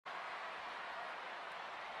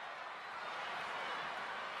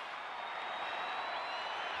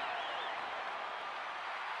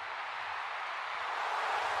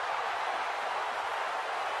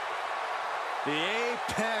The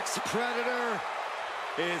Apex Predator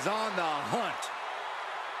is on the hunt.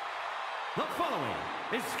 The following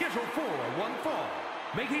is scheduled for one fall,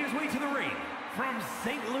 making his way to the ring from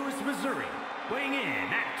St. Louis, Missouri, weighing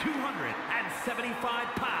in at 275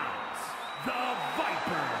 pounds, the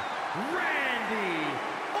Viper, Randy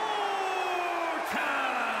Orton!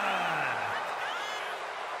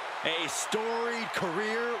 A storied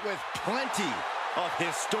career with plenty of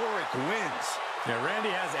historic wins. Yeah, Randy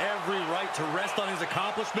has every right to rest on his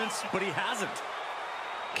accomplishments, but he hasn't.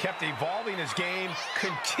 Kept evolving his game,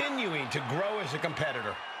 continuing to grow as a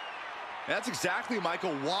competitor. That's exactly,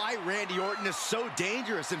 Michael, why Randy Orton is so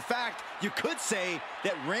dangerous. In fact, you could say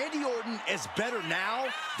that Randy Orton is better now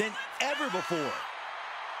than ever before.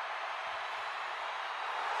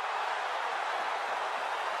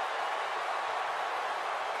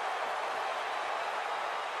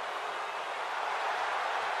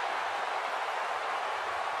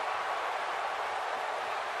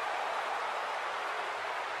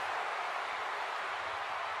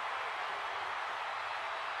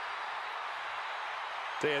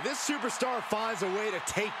 Yeah, this superstar finds a way to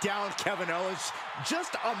take down Kevin Owens.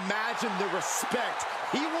 Just imagine the respect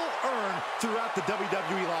he will earn throughout the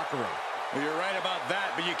WWE locker room. Well, you're right about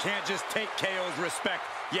that, but you can't just take KO's respect.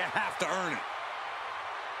 You have to earn it.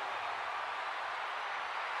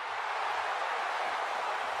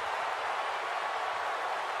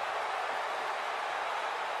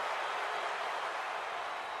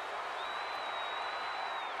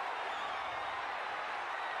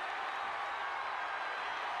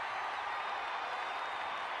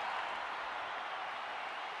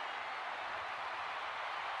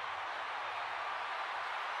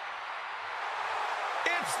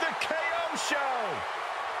 It's the KO show.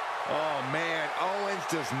 Oh, man, Owens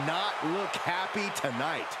does not look happy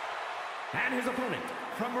tonight. And his opponent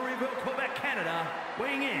from Marieville, Quebec, Canada,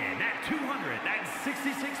 weighing in at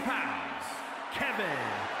 266 pounds, Kevin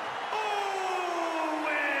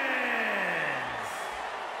Owens!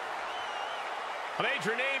 A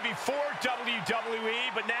major name before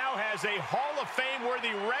WWE, but now has a Hall of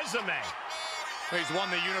Fame-worthy resume. He's won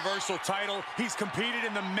the Universal title. He's competed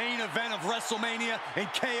in the main event of WrestleMania, and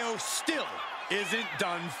KO still isn't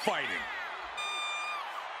done fighting.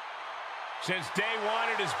 Since day one,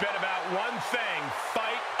 it has been about one thing: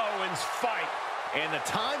 fight, Owens, fight. And the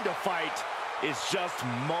time to fight is just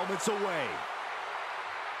moments away.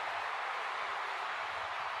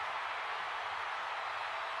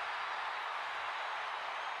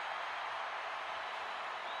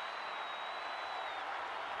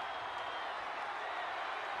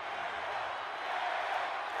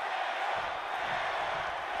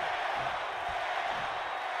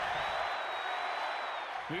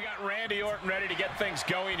 We got Randy Orton ready to get things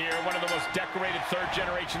going here. One of the most decorated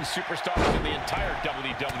third-generation superstars in the entire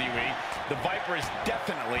WWE. The Viper is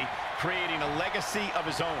definitely creating a legacy of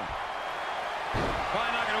his own.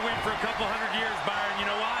 Probably not going to win for a couple hundred years, Byron. You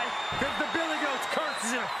know why? Because the Billy Goat's curse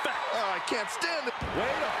is in effect. Oh, I can't stand it. Way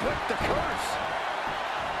to put the curse.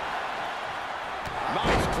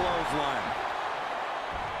 Nice clothesline.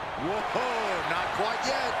 Whoa, not quite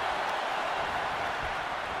yet.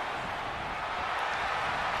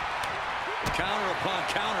 Counter upon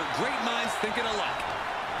counter. Great minds thinking alike.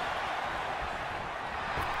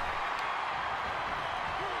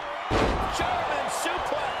 German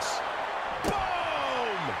suplex.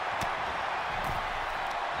 Boom!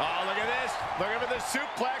 Oh, look at this. Look at the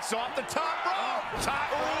suplex off the top rope.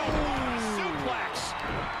 Top suplex.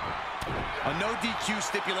 A no DQ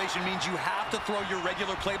stipulation means you have to throw your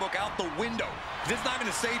regular playbook out the window. It's not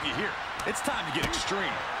going to save you here. It's time to get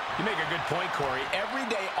extreme. You make a good point, Corey.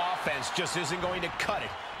 Everyday offense just isn't going to cut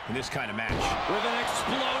it in this kind of match. With an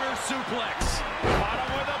exploder suplex. Caught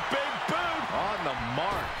him with a big boot. On the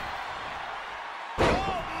mark.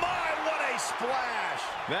 Oh, my, what a splash.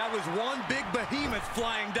 That was one big behemoth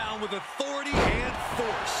flying down with authority and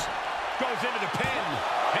force. Goes into the pin,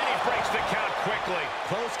 and he breaks the count quickly.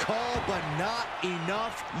 Close call, but not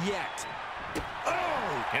enough yet.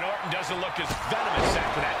 Oh! And Orton doesn't look as venomous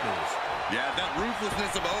after that move. Yeah, that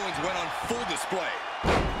ruthlessness of Owens went on full display.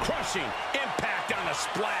 Crushing impact on the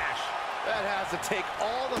splash. That has to take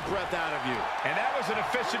all the breath out of you. And that was an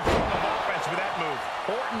efficient form of offense with that move.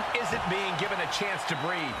 Orton isn't being given a chance to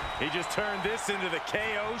breathe. He just turned this into the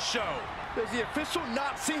KO show. Does the official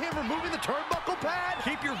not see him removing the turnbuckle pad?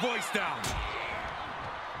 Keep your voice down.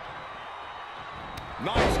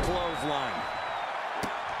 Nice clothesline.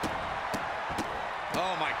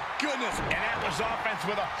 Oh, my goodness. And that was offense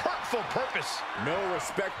with a hurtful purpose. No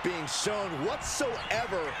respect being shown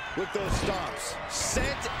whatsoever with those stomps. Sent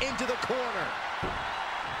into the corner.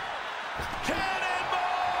 Cannonball!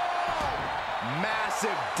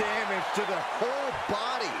 Massive damage to the whole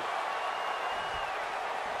body.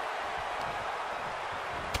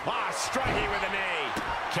 Striking with a knee.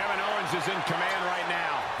 Kevin Owens is in command right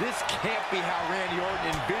now. This can't be how Randy Orton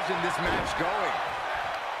envisioned this match going.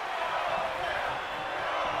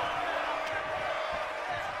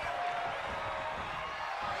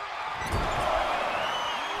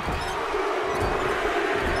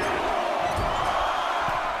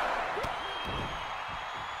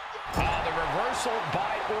 The reversal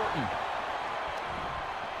by Orton.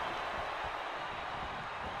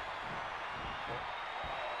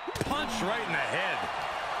 Punch right in the head.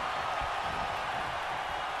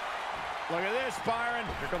 Look at this, Byron.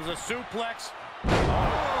 Here comes a suplex. Oh,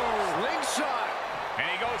 slingshot. And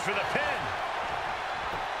he goes for the pin.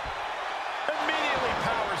 Immediately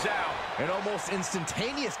powers out. An almost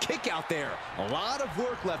instantaneous kick out there. A lot of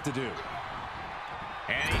work left to do.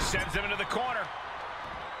 And he sends him into the corner.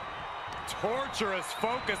 Torturous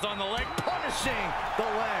focus on the leg. Punishing the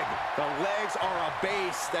leg. The legs are a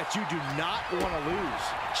base that you do not want to lose.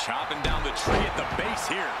 Chopping down the tree at the base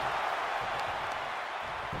here.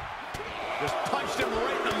 Just punched him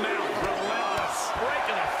right in the mouth. Relentless. Right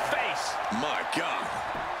to the face. My God.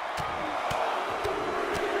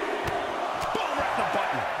 Boom, right in the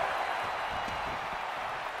button.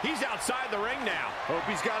 He's outside the ring now. Hope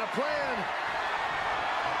he's got a plan.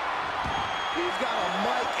 He's got a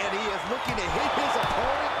mic, and he is looking to hit his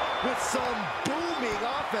opponent with some booming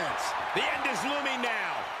offense. The end is looming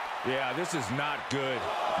now. Yeah, this is not good.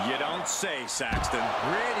 You don't say, Saxton.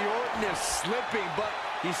 Randy Orton is slipping, but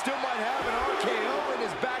he still might have an RKO in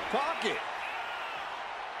his back pocket.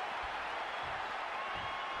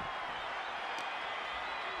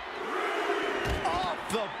 Off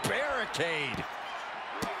the barricade.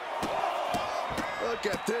 Look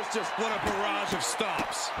at this, just What a barrage of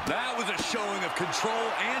stops. That was a showing of control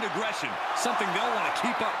and aggression, something they'll want to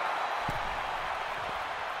keep up.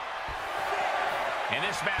 And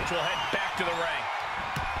this match will head back to the ring.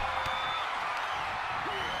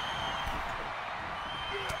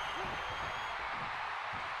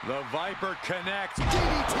 The Viper connects.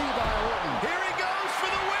 DDT by Orton. Here he goes for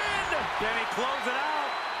the win. Can he close it out?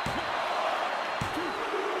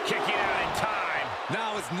 Kicking out in time.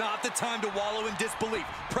 Now is not the time to wallow in disbelief.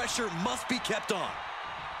 Pressure must be kept on.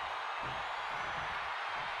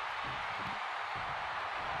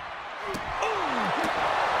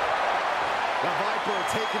 The Viper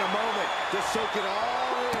taking a moment to soak it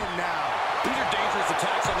all in now. These are dangerous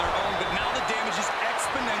attacks on their own, but now the damage is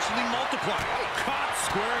exponentially multiplied. Caught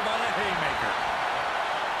square by the haymaker.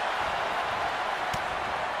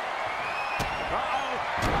 Uh-oh.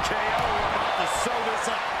 KO about to sew this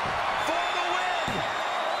up. For the win.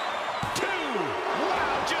 2.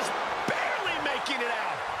 Wow, just barely making it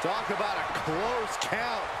out. Talk about a close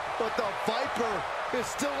count, but the Viper is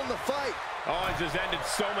still in the fight. Owens has ended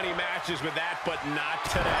so many matches with that, but not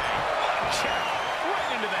today. Check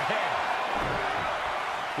right into the head.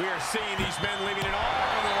 We are seeing these men leaving it all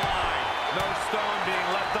on the line. No stone being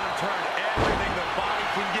left unturned. Everything the body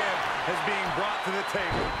can give is being brought to the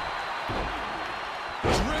table.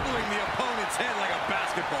 Dribbling the opponent's head like a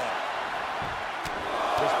basketball.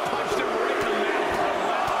 Just punched him right in the mouth.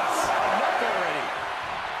 Relentless. Enough already.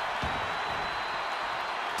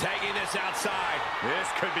 Tagging this outside. This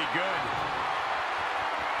could be good.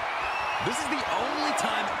 This is the only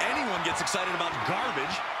time anyone gets excited about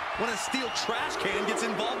garbage, when a steel trash can gets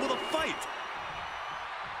involved with a fight.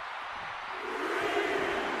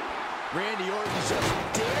 Randy Orton just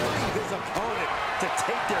daring his opponent to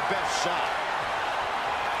take their best shot.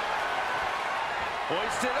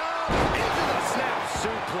 Hoisted up into the snap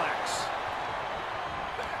suplex.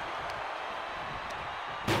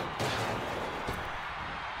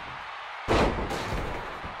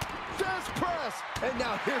 And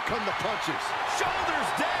now here come the punches. Shoulders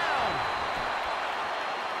down.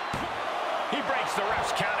 He breaks the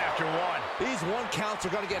ref's count after 1. These 1 counts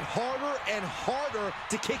are going to get harder and harder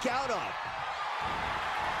to kick out of.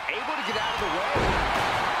 Able to get out of the way.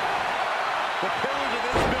 The pillars of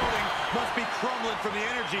this building must be crumbling from the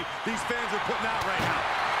energy these fans are putting out right now.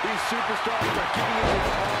 These superstars are giving it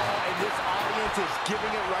their all, and this audience is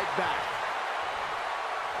giving it right back.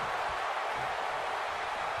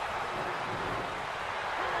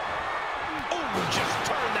 Just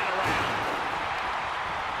turn that around.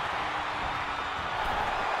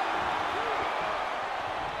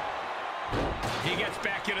 He gets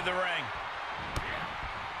back into the ring.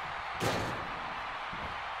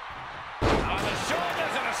 On the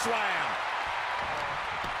shoulders and a slam.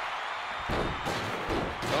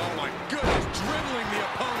 Oh my goodness, dribbling the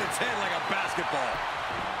opponent's head like a basketball.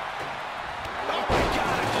 Oh my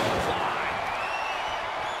God, a clothesline.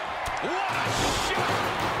 What a shot!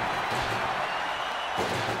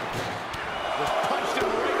 Just punched him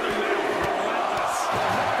right in the middle. Relentless.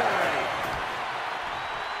 Victory.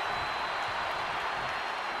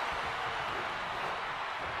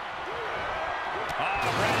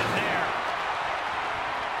 Right in there.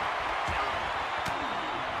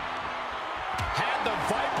 Had the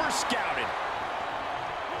Viper scouted.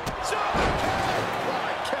 By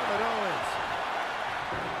Kevin Owens.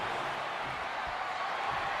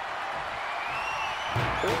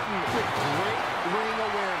 Orton with great ring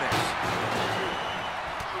awareness.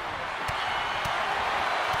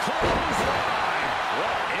 Clothesline.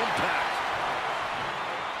 What impact.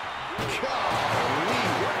 Golly,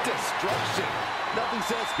 what destruction. Nothing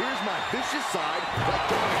says, here's my vicious side, like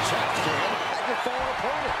throwing a chest jam at your fallen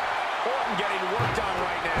opponent. Orton getting worked on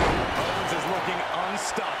right now. Owens is looking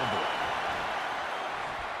unstoppable.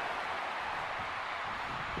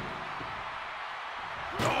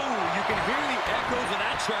 Oh, you can hear the echoes of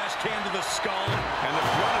that trash can to the skull. And the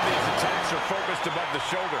brunt of these attacks are focused above the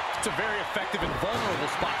shoulder. It's a very effective and vulnerable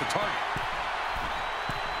spot to target.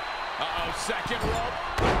 Uh-oh, second rope.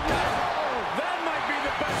 No! That might be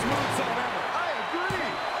the best moonsault ever. I agree.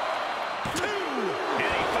 2.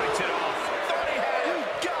 And he fights it off. Thought he had it.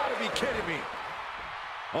 You gotta be kidding me.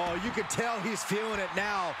 Oh, you can tell he's feeling it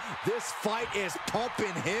now. This fight is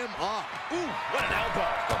pumping him up. Ooh, what an elbow.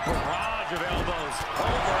 A barrage of elbows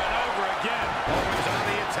over and over again. Owens on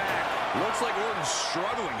the attack. Looks like Orton's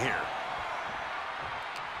struggling here.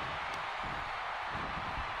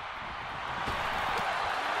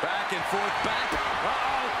 Back and forth, back.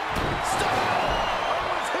 Uh-oh. Stop!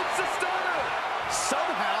 Owens hits the stunner.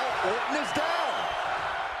 Somehow, Orton is down.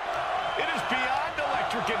 It is beyond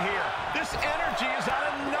electric in here. This energy is on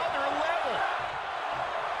another level.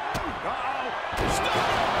 Uh-oh. Stop!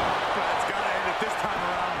 That's got to end it this time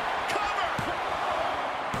around. Cover!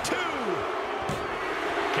 2.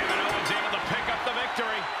 Kevin Owens able to pick up the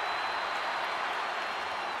victory.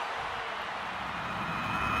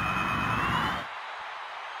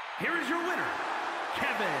 Here is your winner,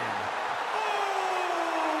 Kevin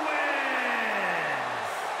Owens.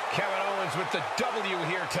 Kevin Owens with the W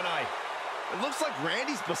here tonight. It looks like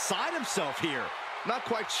Randy's beside himself here. Not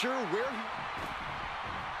quite sure where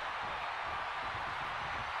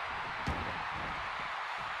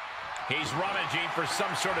he... He's rummaging for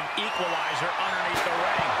some sort of equalizer underneath the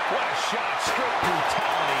ring. What a shot. Straight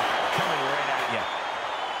brutality coming right at you.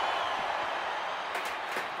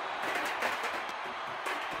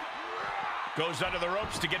 Goes under the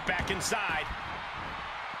ropes to get back inside.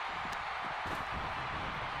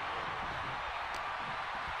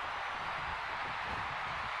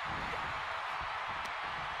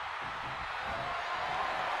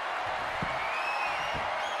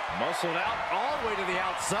 Muscled out all the way to the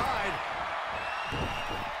outside.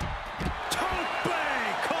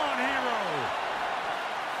 Con Hero.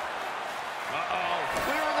 Uh-oh.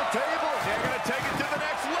 Clearing the table. They're going to take it to the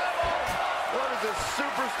next level. What is this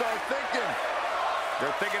superstar thinking?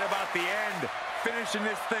 They're thinking about the end, finishing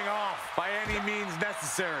this thing off by any means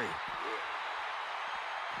necessary.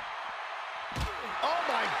 Oh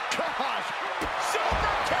my gosh!